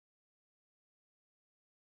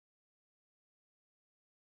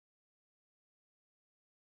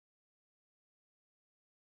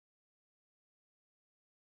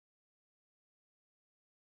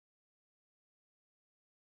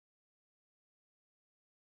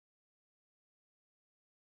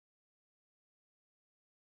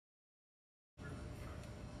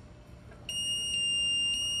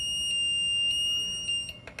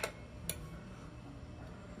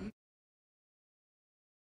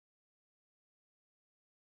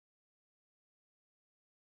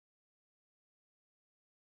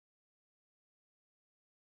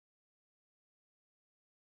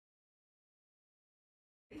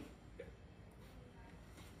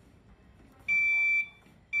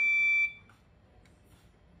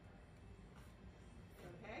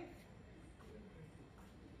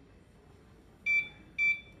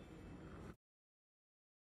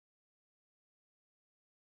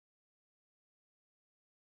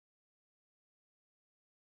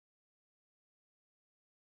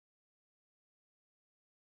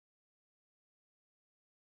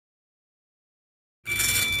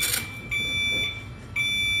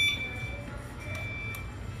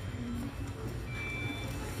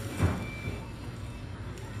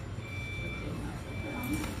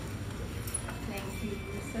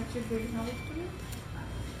Hi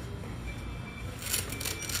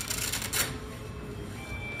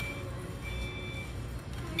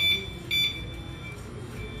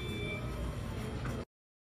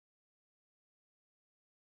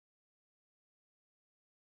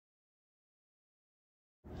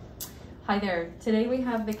there, today we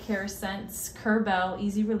have the CareSense Curbell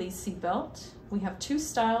Easy Release Seatbelt. We have two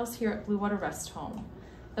styles here at Blue Water Rest Home.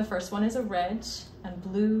 The first one is a red and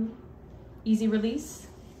blue Easy Release,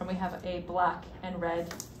 and we have a black and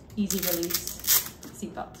red Easy Release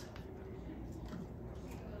seatbelt.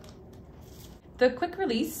 The quick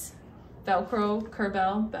release Velcro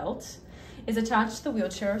Curbell belt is attached to the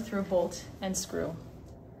wheelchair through a bolt and screw.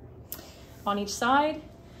 On each side,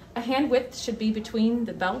 a hand width should be between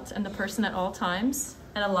the belt and the person at all times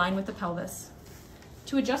and align with the pelvis.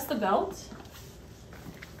 To adjust the belt,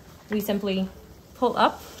 we simply pull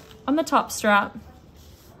up on the top strap,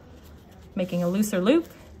 making a looser loop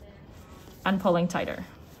and pulling tighter,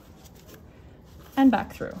 and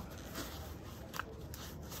back through.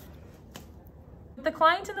 With the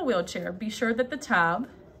client in the wheelchair, be sure that the tab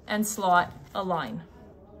and slot align.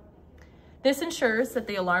 This ensures that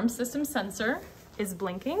the alarm system sensor is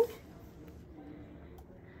blinking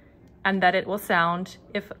and that it will sound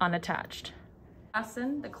if unattached.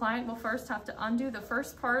 Fasten, the client will first have to undo the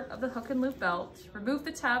first part of the hook and loop belt, remove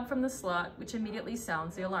the tab from the slot, which immediately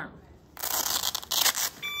sounds the alarm.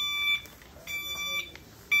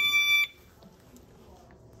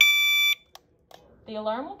 The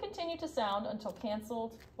alarm will continue to sound until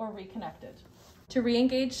canceled or reconnected. To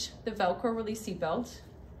re-engage the Velcro release seatbelt,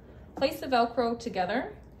 place the Velcro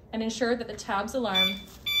together and ensure that the tab's alarm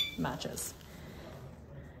matches.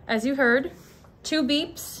 As you heard, 2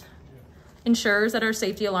 beeps ensures that our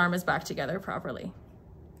safety alarm is back together properly.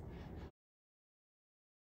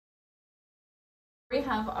 We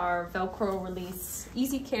have our Velcro release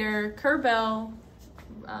Easy Care Curbell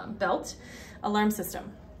belt alarm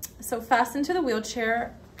system. So fasten to the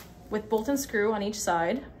wheelchair with bolt and screw on each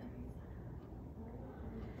side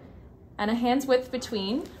and a hand's width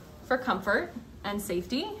between for comfort and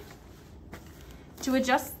safety. To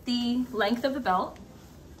adjust the length of the belt,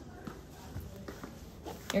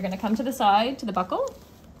 you're going to come to the side, to the buckle.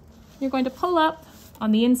 You're going to pull up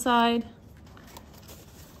on the inside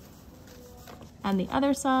and the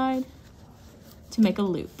other side to make a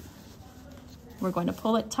loop. We're going to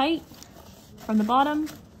pull it tight from the bottom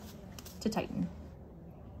to tighten.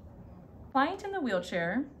 Client in the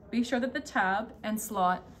wheelchair, be sure that the tab and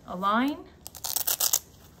slot align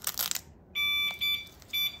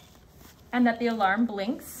and that the alarm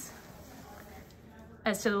blinks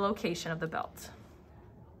as to the location of the belt.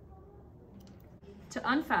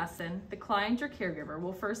 To unfasten, the client or caregiver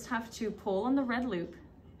will first have to pull on the red loop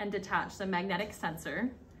and detach the magnetic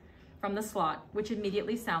sensor from the slot, which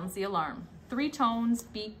immediately sounds the alarm. 3 tones,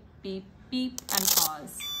 beep, beep, beep, and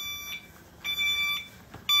pause.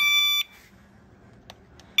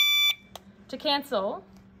 To cancel,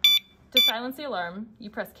 to silence the alarm, you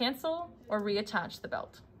press cancel or reattach the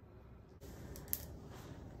belt.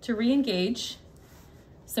 To re-engage,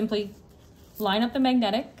 simply line up the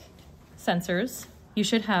magnetic sensors. You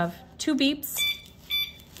should have 2 beeps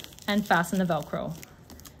and fasten the Velcro.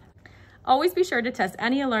 Always be sure to test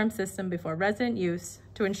any alarm system before resident use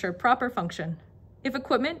to ensure proper function. If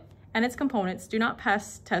equipment and its components do not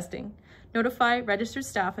pass testing, notify registered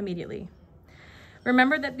staff immediately.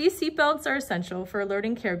 Remember that these seatbelts are essential for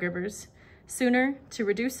alerting caregivers sooner to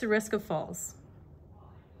reduce the risk of falls.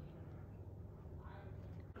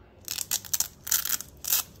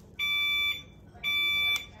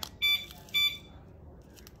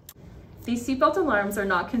 These seatbelt alarms are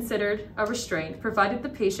not considered a restraint, provided the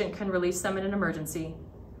patient can release them in an emergency.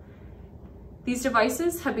 These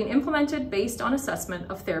devices have been implemented based on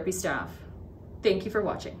assessment of therapy staff. Thank you for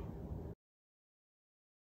watching.